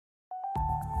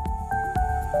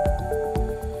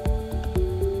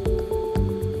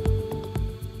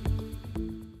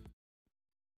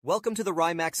Welcome to the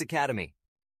Rymax Academy.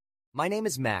 My name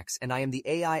is Max, and I am the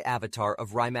AI avatar of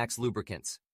Rymax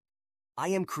Lubricants. I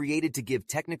am created to give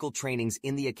technical trainings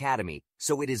in the Academy,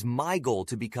 so it is my goal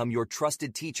to become your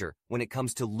trusted teacher when it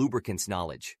comes to lubricants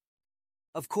knowledge.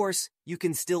 Of course, you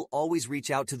can still always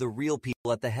reach out to the real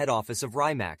people at the head office of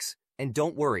Rymax, and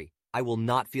don't worry, I will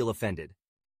not feel offended.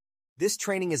 This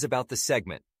training is about the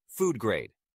segment, food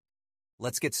grade.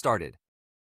 Let's get started.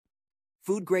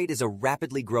 Food grade is a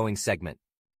rapidly growing segment.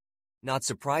 Not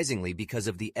surprisingly, because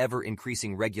of the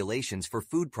ever-increasing regulations for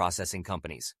food processing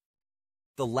companies.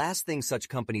 The last thing such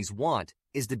companies want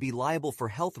is to be liable for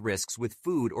health risks with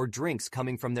food or drinks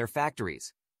coming from their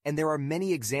factories, and there are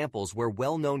many examples where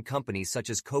well-known companies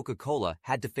such as Coca-Cola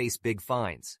had to face big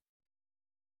fines.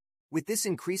 With this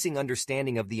increasing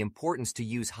understanding of the importance to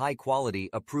use high-quality,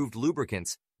 approved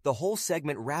lubricants, the whole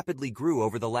segment rapidly grew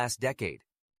over the last decade.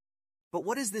 But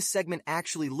what does this segment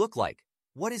actually look like?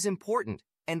 What is important?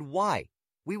 And why?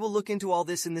 We will look into all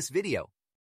this in this video.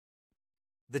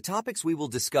 The topics we will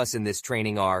discuss in this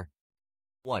training are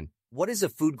 1. What is a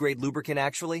food-grade lubricant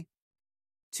actually?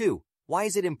 2. Why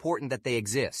is it important that they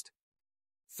exist?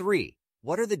 3.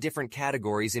 What are the different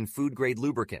categories in food-grade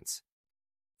lubricants?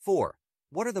 4.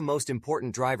 What are the most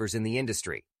important drivers in the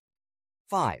industry?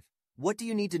 5. What do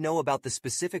you need to know about the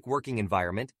specific working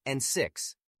environment? And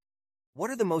 6. What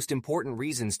are the most important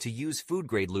reasons to use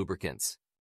food-grade lubricants?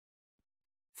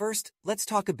 First, let's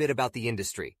talk a bit about the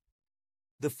industry.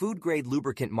 The food-grade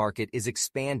lubricant market is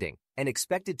expanding and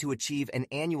expected to achieve an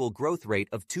annual growth rate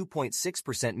of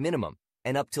 2.6% minimum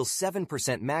and up till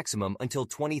 7% maximum until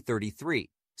 2033,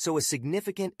 so a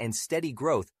significant and steady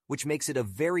growth which makes it a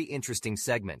very interesting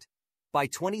segment. By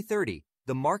 2030,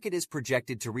 the market is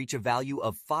projected to reach a value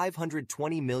of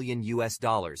 $520 million,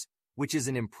 which is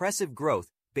an impressive growth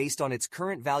based on its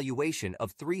current valuation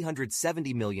of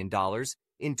 $370 million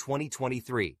in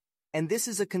 2023, and this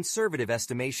is a conservative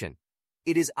estimation.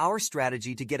 It is our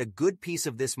strategy to get a good piece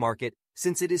of this market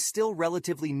since it is still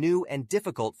relatively new and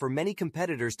difficult for many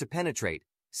competitors to penetrate,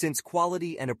 since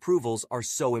quality and approvals are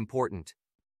so important.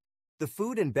 The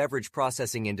food and beverage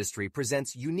processing industry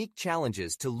presents unique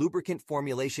challenges to lubricant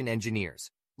formulation engineers,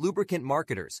 lubricant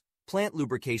marketers, plant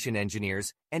lubrication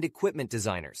engineers, and equipment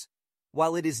designers.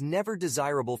 While it is never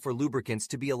desirable for lubricants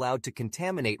to be allowed to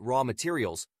contaminate raw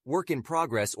materials, work in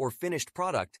progress, or finished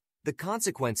product, the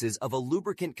consequences of a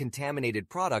lubricant-contaminated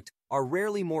product are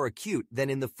rarely more acute than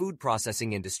in the food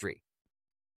processing industry.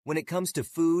 When it comes to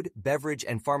food, beverage,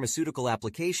 and pharmaceutical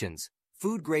applications,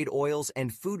 food-grade oils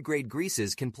and food-grade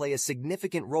greases can play a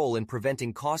significant role in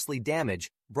preventing costly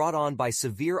damage brought on by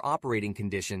severe operating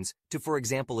conditions to, for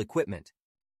example, equipment.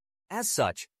 As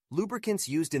such, lubricants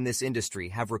used in this industry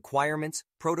have requirements,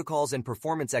 protocols, and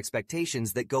performance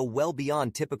expectations that go well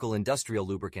beyond typical industrial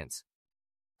lubricants.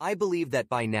 I believe that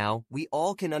by now, we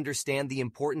all can understand the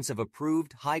importance of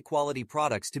approved, high-quality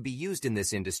products to be used in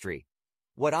this industry.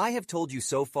 What I have told you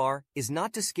so far is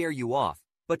not to scare you off,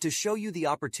 but to show you the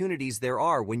opportunities there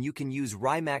are when you can use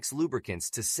Rymax lubricants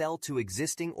to sell to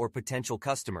existing or potential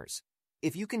customers.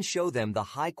 If you can show them the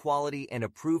high-quality and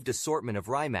approved assortment of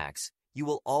Rymax, you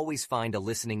will always find a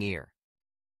listening ear.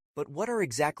 But what are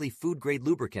exactly food-grade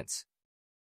lubricants?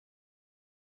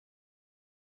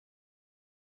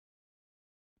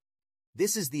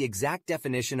 This is the exact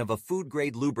definition of a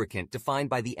food-grade lubricant defined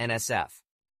by the NSF.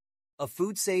 A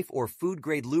food-safe or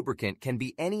food-grade lubricant can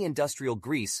be any industrial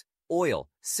grease, oil,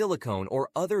 silicone, or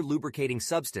other lubricating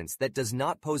substance that does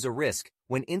not pose a risk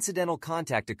when incidental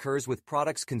contact occurs with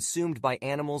products consumed by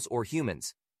animals or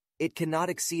humans. It cannot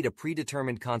exceed a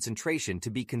predetermined concentration to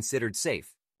be considered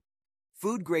safe.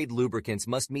 Food-grade lubricants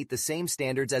must meet the same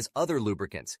standards as other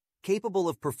lubricants, capable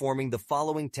of performing the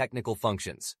following technical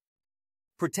functions.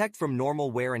 Protect from normal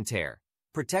wear and tear,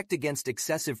 protect against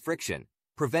excessive friction,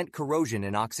 prevent corrosion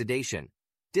and oxidation,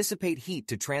 dissipate heat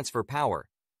to transfer power,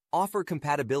 offer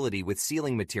compatibility with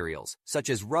sealing materials, such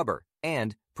as rubber,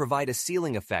 and provide a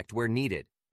sealing effect where needed.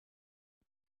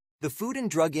 The food and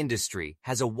drug industry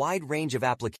has a wide range of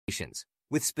applications,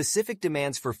 with specific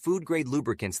demands for food-grade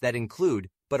lubricants that include,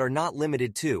 but are not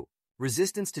limited to,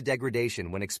 resistance to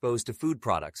degradation when exposed to food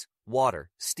products, water,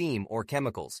 steam, or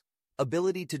chemicals,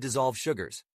 ability to dissolve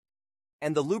sugars,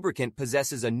 and the lubricant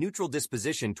possesses a neutral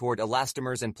disposition toward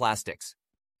elastomers and plastics.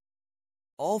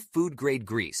 All food-grade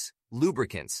grease,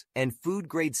 lubricants, and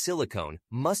food-grade silicone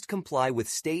must comply with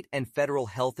state and federal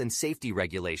health and safety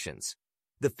regulations.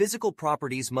 The physical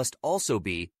properties must also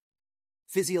be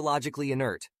physiologically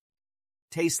inert,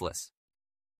 tasteless,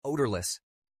 odorless,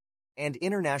 and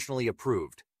internationally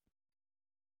approved.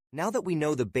 Now that we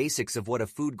know the basics of what a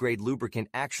food-grade lubricant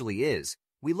actually is,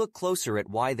 we look closer at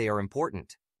why they are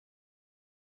important.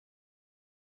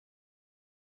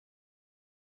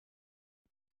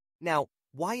 Now,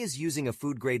 why is using a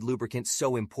food-grade lubricant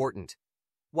so important?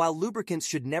 While lubricants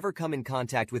should never come in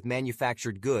contact with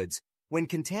manufactured goods, when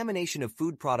contamination of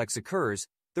food products occurs,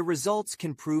 the results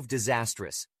can prove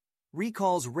disastrous.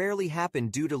 Recalls rarely happen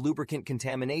due to lubricant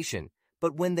contamination,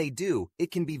 but when they do,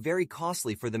 it can be very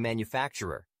costly for the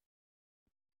manufacturer.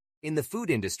 In the food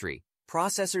industry,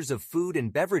 processors of food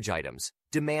and beverage items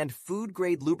demand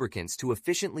food-grade lubricants to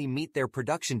efficiently meet their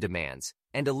production demands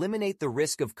and eliminate the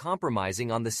risk of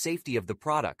compromising on the safety of the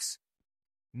products.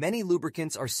 Many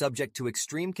lubricants are subject to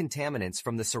extreme contaminants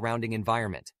from the surrounding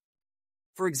environment.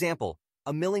 For example,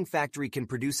 a milling factory can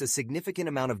produce a significant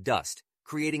amount of dust,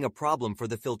 creating a problem for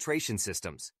the filtration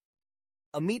systems.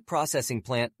 A meat processing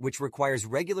plant, which requires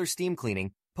regular steam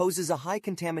cleaning, poses a high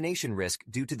contamination risk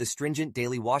due to the stringent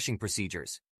daily washing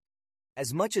procedures.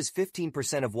 As much as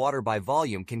 15% of water by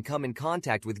volume can come in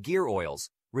contact with gear oils,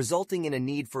 resulting in a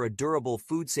need for a durable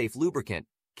food-safe lubricant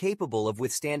capable of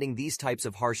withstanding these types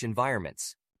of harsh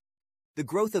environments. The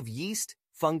growth of yeast,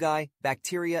 fungi,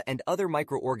 bacteria, and other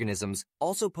microorganisms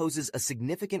also poses a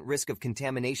significant risk of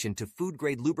contamination to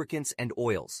food-grade lubricants and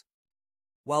oils.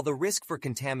 While the risk for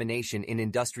contamination in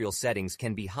industrial settings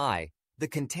can be high, the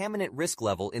contaminant risk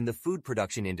level in the food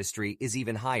production industry is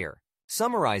even higher.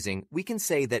 Summarizing, we can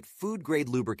say that food-grade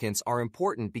lubricants are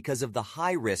important because of the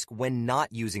high risk when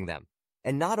not using them.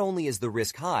 And not only is the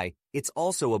risk high, it's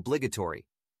also obligatory.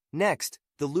 Next,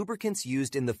 the lubricants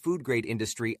used in the food-grade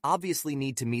industry obviously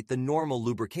need to meet the normal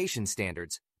lubrication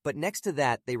standards, but next to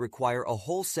that, they require a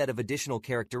whole set of additional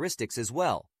characteristics as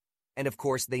well. And of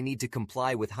course, they need to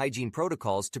comply with hygiene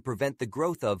protocols to prevent the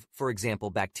growth of, for example,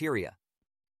 bacteria.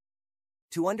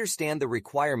 To understand the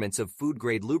requirements of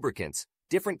food-grade lubricants,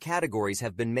 different categories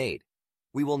have been made.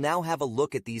 We will now have a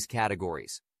look at these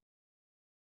categories.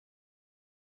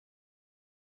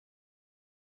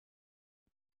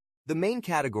 The main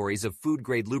categories of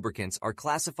food-grade lubricants are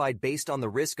classified based on the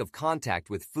risk of contact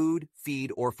with food,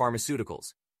 feed, or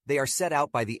pharmaceuticals. They are set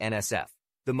out by the NSF.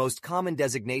 The most common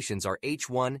designations are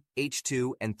H1,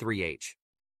 H2, and 3H.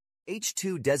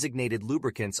 H2 designated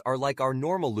lubricants are like our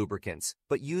normal lubricants,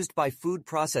 but used by food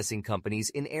processing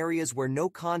companies in areas where no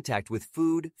contact with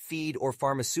food, feed, or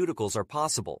pharmaceuticals are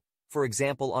possible, for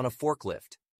example on a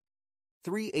forklift.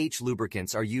 3H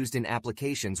lubricants are used in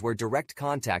applications where direct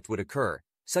contact would occur,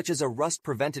 such as a rust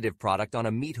preventative product on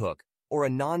a meat hook or a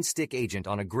non-stick agent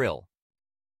on a grill.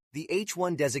 The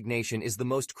H1 designation is the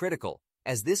most critical,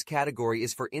 as this category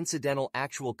is for incidental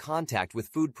actual contact with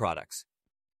food products.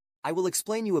 I will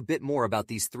explain you a bit more about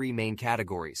these three main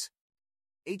categories.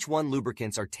 H1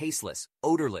 lubricants are tasteless,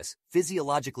 odorless,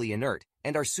 physiologically inert,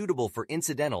 and are suitable for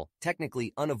incidental,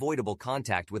 technically unavoidable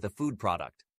contact with a food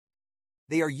product.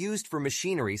 They are used for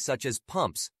machinery such as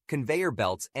pumps, conveyor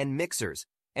belts, and mixers,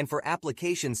 and for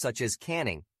applications such as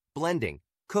canning, blending,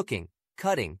 cooking,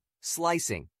 cutting,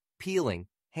 slicing, peeling,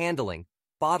 handling,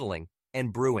 bottling,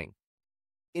 and brewing.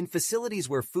 In facilities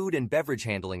where food and beverage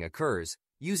handling occurs,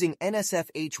 using NSF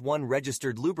H1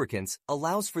 registered lubricants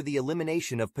allows for the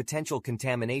elimination of potential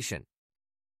contamination.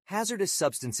 Hazardous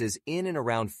substances in and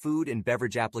around food and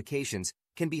beverage applications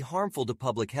can be harmful to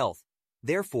public health.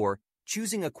 Therefore,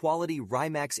 choosing a quality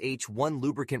Rymax H1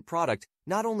 lubricant product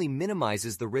not only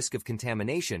minimizes the risk of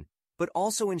contamination, but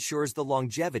also ensures the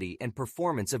longevity and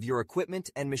performance of your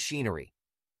equipment and machinery.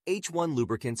 H1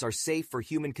 lubricants are safe for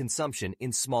human consumption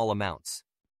in small amounts.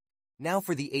 Now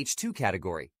for the H2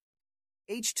 category.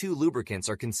 H2 lubricants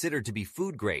are considered to be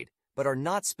food grade, but are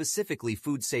not specifically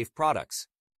food-safe products.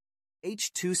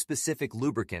 H2 specific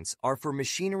lubricants are for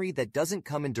machinery that doesn't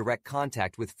come in direct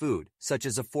contact with food, such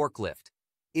as a forklift.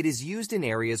 It is used in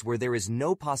areas where there is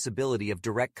no possibility of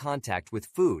direct contact with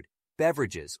food,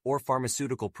 beverages, or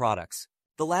pharmaceutical products.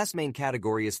 The last main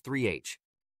category is 3H.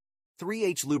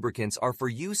 3H lubricants are for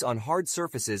use on hard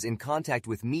surfaces in contact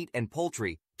with meat and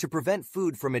poultry to prevent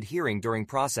food from adhering during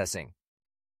processing.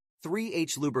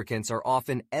 3H lubricants are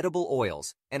often edible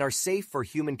oils and are safe for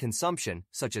human consumption,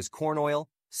 such as corn oil,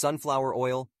 sunflower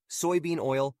oil, soybean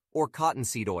oil, or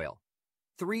cottonseed oil.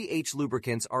 3H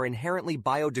lubricants are inherently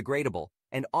biodegradable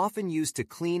and often used to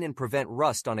clean and prevent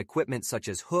rust on equipment such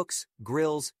as hooks,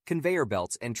 grills, conveyor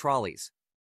belts, and trolleys.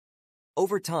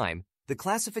 Over time, the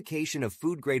classification of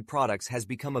food-grade products has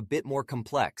become a bit more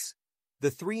complex. The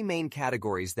three main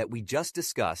categories that we just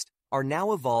discussed are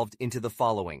now evolved into the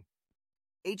following.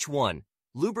 H1.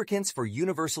 Lubricants for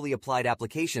universally applied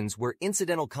applications where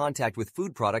incidental contact with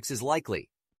food products is likely.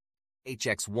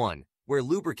 HX1. Where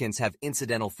lubricants have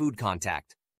incidental food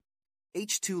contact.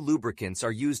 H2 lubricants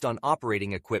are used on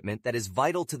operating equipment that is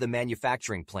vital to the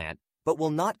manufacturing plant, but will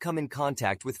not come in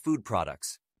contact with food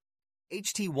products.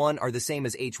 HT1 are the same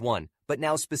as H1, but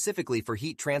now specifically for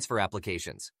heat transfer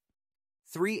applications.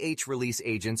 3H release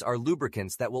agents are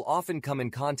lubricants that will often come in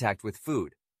contact with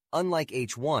food. Unlike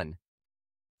H1,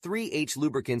 3H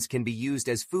lubricants can be used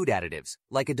as food additives,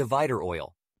 like a divider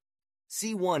oil.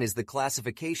 C1 is the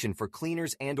classification for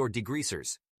cleaners and/or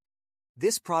degreasers.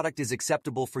 This product is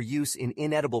acceptable for use in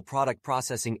inedible product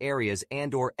processing areas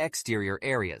and/or exterior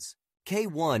areas.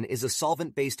 K1 is a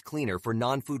solvent-based cleaner for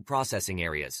non-food processing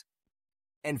areas.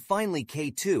 And finally,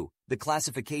 K2, the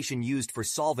classification used for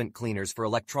solvent cleaners for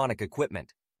electronic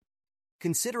equipment.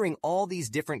 Considering all these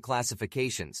different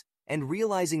classifications and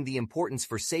realizing the importance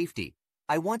for safety,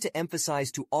 I want to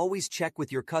emphasize to always check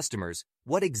with your customers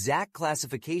what exact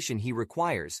classification he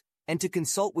requires and to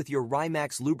consult with your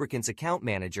Rymax Lubricants account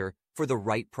manager for the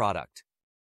right product.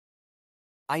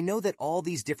 I know that all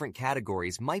these different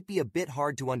categories might be a bit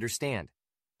hard to understand.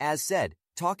 As said,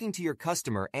 talking to your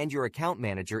customer and your account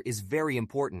manager is very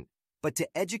important, but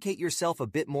to educate yourself a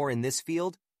bit more in this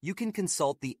field, you can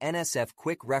consult the NSF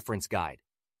Quick Reference Guide.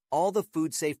 All the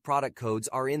food-safe product codes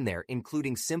are in there,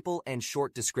 including simple and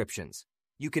short descriptions.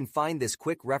 You can find this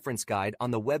quick reference guide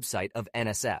on the website of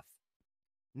NSF.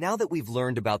 Now that we've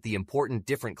learned about the important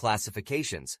different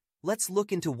classifications, let's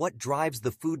look into what drives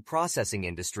the food processing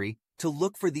industry to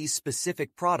look for these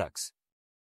specific products.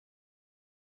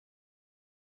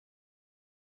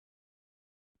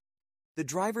 The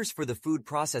drivers for the food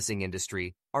processing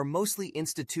industry are mostly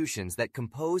institutions that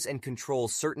compose and control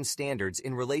certain standards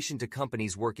in relation to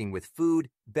companies working with food,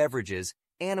 beverages,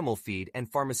 animal feed, and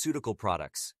pharmaceutical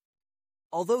products.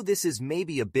 Although this is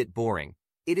maybe a bit boring,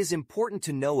 it is important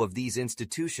to know of these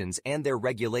institutions and their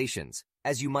regulations,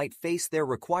 as you might face their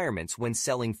requirements when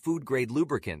selling food-grade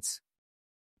lubricants.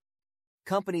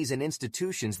 Companies and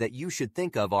institutions that you should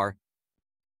think of are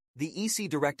the EC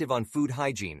Directive on Food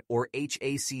Hygiene, or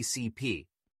HACCP,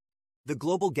 the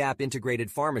Global Gap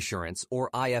Integrated Farm Assurance, or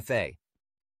IFA,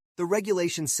 the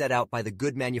regulations set out by the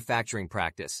Good Manufacturing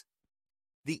Practice,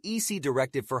 the EC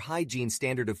Directive for Hygiene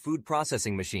Standard of Food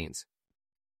Processing Machines,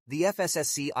 the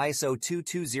FSSC ISO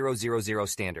 22000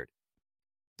 standard,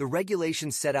 the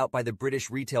regulations set out by the British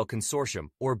Retail Consortium,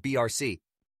 or BRC,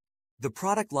 the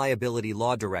Product Liability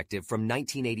Law Directive from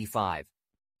 1985,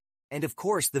 and of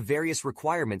course the various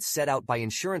requirements set out by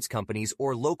insurance companies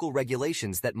or local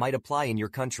regulations that might apply in your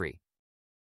country.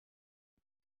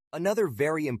 Another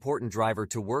very important driver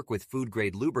to work with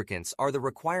food-grade lubricants are the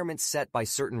requirements set by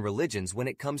certain religions when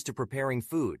it comes to preparing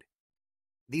food.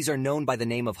 These are known by the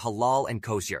name of halal and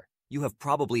kosher. You have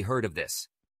probably heard of this.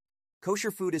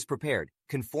 Kosher food is prepared,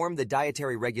 conform the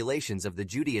dietary regulations of the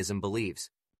Judaism beliefs.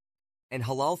 And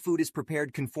halal food is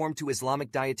prepared conform to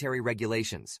Islamic dietary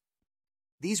regulations.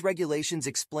 These regulations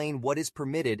explain what is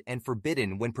permitted and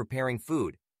forbidden when preparing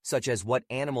food, such as what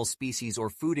animal species or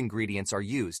food ingredients are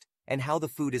used, and how the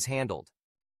food is handled.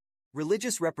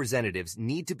 Religious representatives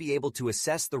need to be able to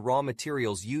assess the raw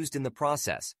materials used in the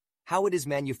process, how it is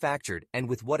manufactured and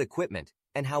with what equipment,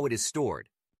 and how it is stored.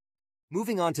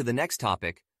 Moving on to the next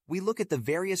topic, we look at the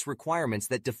various requirements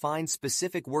that define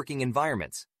specific working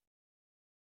environments.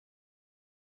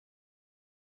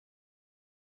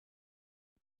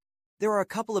 There are a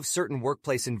couple of certain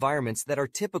workplace environments that are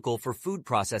typical for food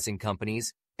processing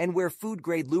companies and where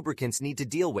food-grade lubricants need to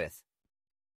deal with.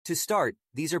 To start,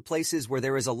 these are places where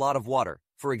there is a lot of water,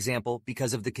 for example,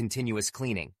 because of the continuous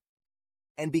cleaning.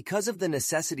 And because of the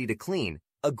necessity to clean,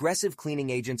 aggressive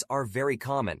cleaning agents are very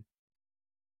common.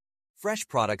 Fresh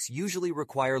products usually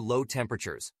require low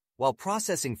temperatures, while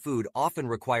processing food often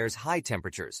requires high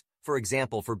temperatures, for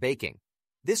example for baking.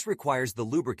 This requires the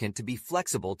lubricant to be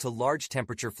flexible to large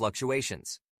temperature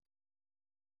fluctuations.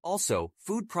 Also,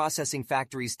 food processing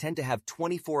factories tend to have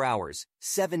 24 hours,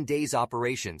 7 days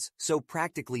operations, so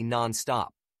practically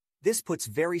non-stop. This puts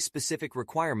very specific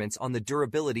requirements on the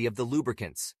durability of the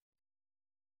lubricants.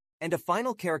 And a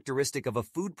final characteristic of a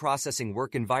food processing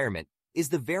work environment is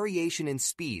the variation in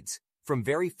speeds, from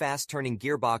very fast-turning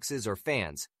gearboxes or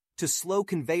fans, to slow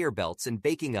conveyor belts and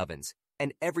baking ovens,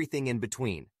 and everything in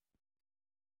between.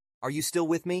 Are you still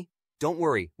with me? Don't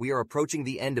worry, we are approaching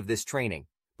the end of this training.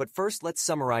 But first, let's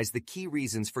summarize the key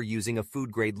reasons for using a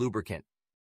food-grade lubricant.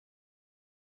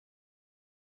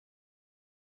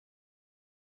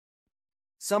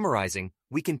 Summarizing,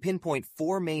 we can pinpoint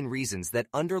 4 main reasons that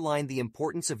underline the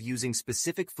importance of using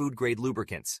specific food-grade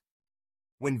lubricants.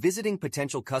 When visiting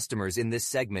potential customers in this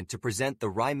segment to present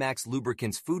the Rymax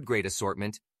Lubricants food-grade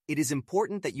assortment, it is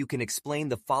important that you can explain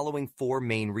the following 4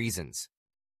 main reasons.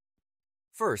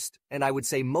 First, and I would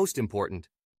say most important,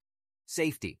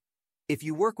 Safety. If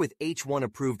you work with H1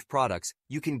 approved products,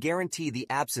 you can guarantee the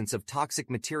absence of toxic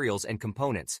materials and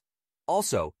components.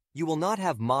 Also, you will not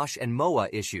have MOSH and MOA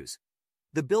issues.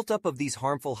 The buildup of these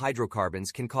harmful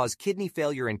hydrocarbons can cause kidney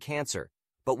failure and cancer,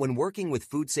 but when working with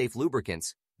food-safe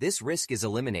lubricants, this risk is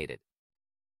eliminated.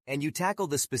 And you tackle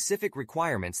the specific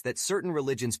requirements that certain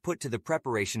religions put to the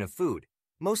preparation of food,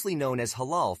 mostly known as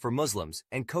halal for Muslims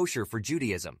and kosher for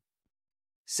Judaism.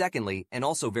 Secondly, and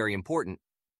also very important,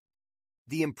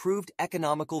 the improved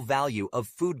economical value of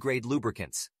food-grade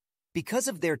lubricants. Because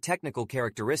of their technical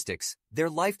characteristics, their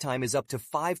lifetime is up to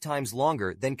 5 times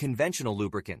longer than conventional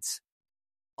lubricants.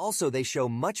 Also, they show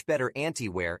much better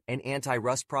anti-wear and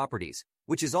anti-rust properties,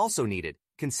 which is also needed,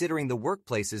 considering the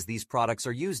workplaces these products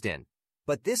are used in.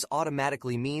 But this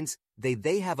automatically means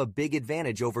they have a big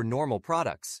advantage over normal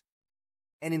products.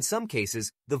 And in some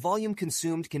cases, the volume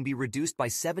consumed can be reduced by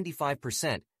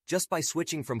 75% just by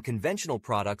switching from conventional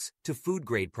products to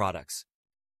food-grade products.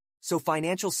 So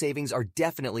financial savings are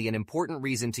definitely an important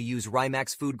reason to use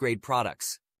Rymax food-grade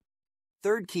products.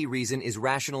 Third key reason is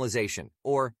rationalization,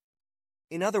 or,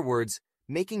 in other words,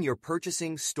 making your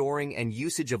purchasing, storing, and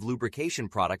usage of lubrication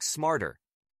products smarter.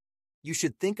 You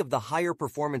should think of the higher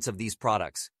performance of these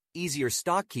products, easier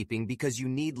stock keeping because you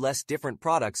need less different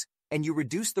products, and you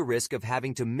reduce the risk of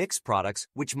having to mix products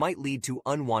which might lead to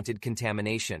unwanted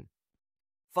contamination.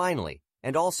 Finally,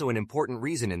 and also an important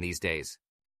reason in these days,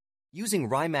 using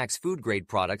Rymax food-grade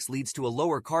products leads to a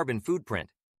lower carbon footprint.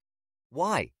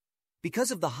 Why?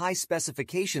 Because of the high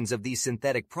specifications of these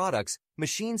synthetic products,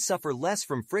 machines suffer less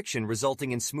from friction,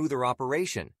 resulting in smoother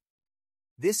operation.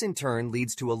 This in turn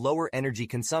leads to a lower energy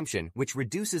consumption, which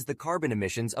reduces the carbon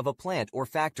emissions of a plant or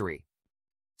factory.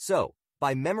 So,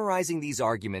 by memorizing these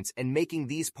arguments and making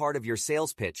these part of your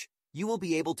sales pitch, you will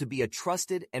be able to be a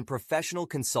trusted and professional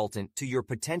consultant to your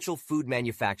potential food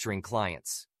manufacturing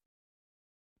clients.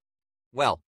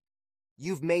 Well,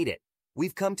 you've made it.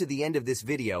 We've come to the end of this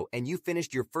video and you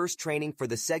finished your first training for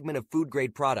the segment of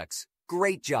food-grade products.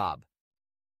 Great job!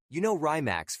 You know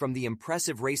Rymax from the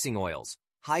impressive racing oils,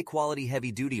 high-quality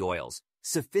heavy-duty oils,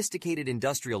 sophisticated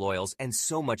industrial oils, and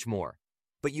so much more.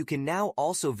 But you can now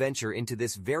also venture into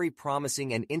this very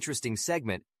promising and interesting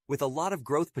segment with a lot of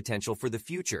growth potential for the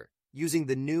future, using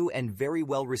the new and very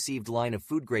well-received line of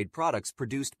food-grade products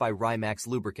produced by Rymax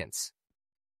Lubricants.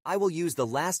 I will use the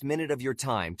last minute of your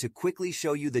time to quickly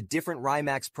show you the different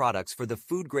Rymax products for the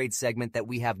food-grade segment that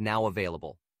we have now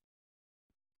available.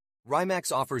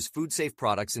 Rymax offers food-safe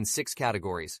products in 6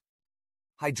 categories: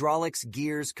 hydraulics,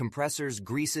 gears, compressors,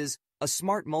 greases, a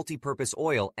smart multi-purpose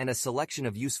oil, and a selection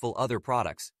of useful other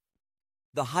products.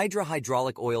 The Hydra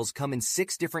hydraulic oils come in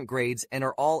 6 different grades and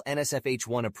are all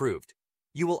NSF-H1 approved.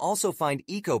 You will also find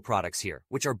eco products here,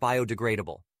 which are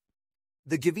biodegradable.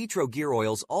 The Gavitro gear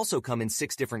oils also come in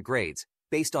 6 different grades,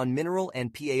 based on mineral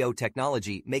and PAO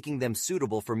technology, making them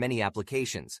suitable for many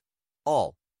applications.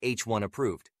 All H1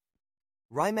 approved.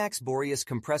 Rymax Boreas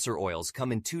compressor oils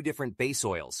come in 2 different base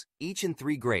oils, each in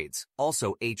 3 grades,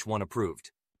 also H1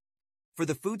 approved. For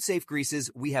the food-safe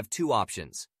greases, we have 2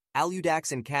 options: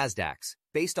 Aludax and Casdax,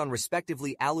 based on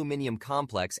respectively aluminium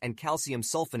complex and calcium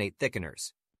sulfonate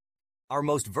thickeners. Our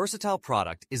most versatile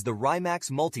product is the Rymax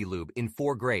Multilube in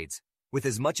 4 grades. With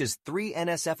as much as 3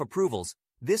 NSF approvals,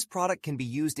 this product can be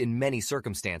used in many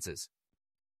circumstances.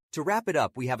 To wrap it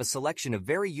up, we have a selection of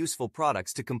very useful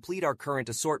products to complete our current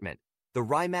assortment: the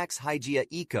Rymax Hygia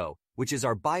Eco, which is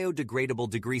our biodegradable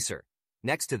degreaser.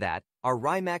 Next to that, our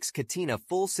Rymax Katina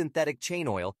full synthetic chain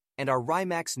oil, and our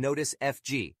Rymax Notice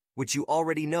FG, which you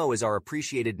already know is our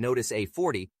appreciated Notice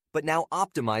A40, but now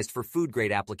optimized for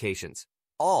food-grade applications.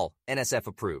 All NSF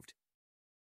approved.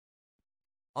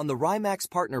 On the Rymax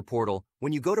Partner Portal,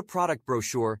 when you go to Product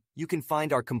Brochure, you can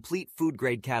find our complete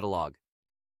food-grade catalog.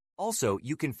 Also,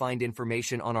 you can find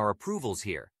information on our approvals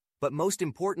here, but most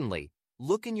importantly,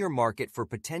 look in your market for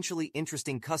potentially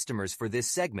interesting customers for this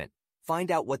segment,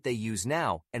 find out what they use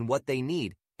now and what they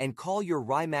need, and call your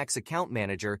Rymax account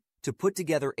manager to put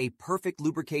together a perfect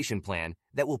lubrication plan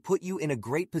that will put you in a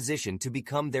great position to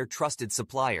become their trusted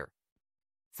supplier.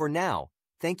 For now,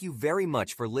 thank you very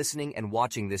much for listening and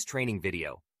watching this training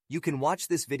video. You can watch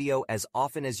this video as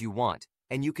often as you want,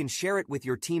 and you can share it with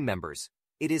your team members.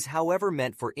 It is, however,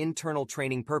 meant for internal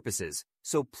training purposes,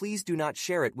 so please do not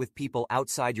share it with people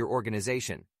outside your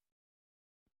organization.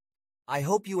 I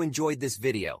hope you enjoyed this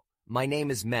video. My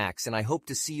name is Max, and I hope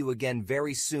to see you again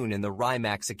very soon in the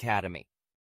Rymax Academy.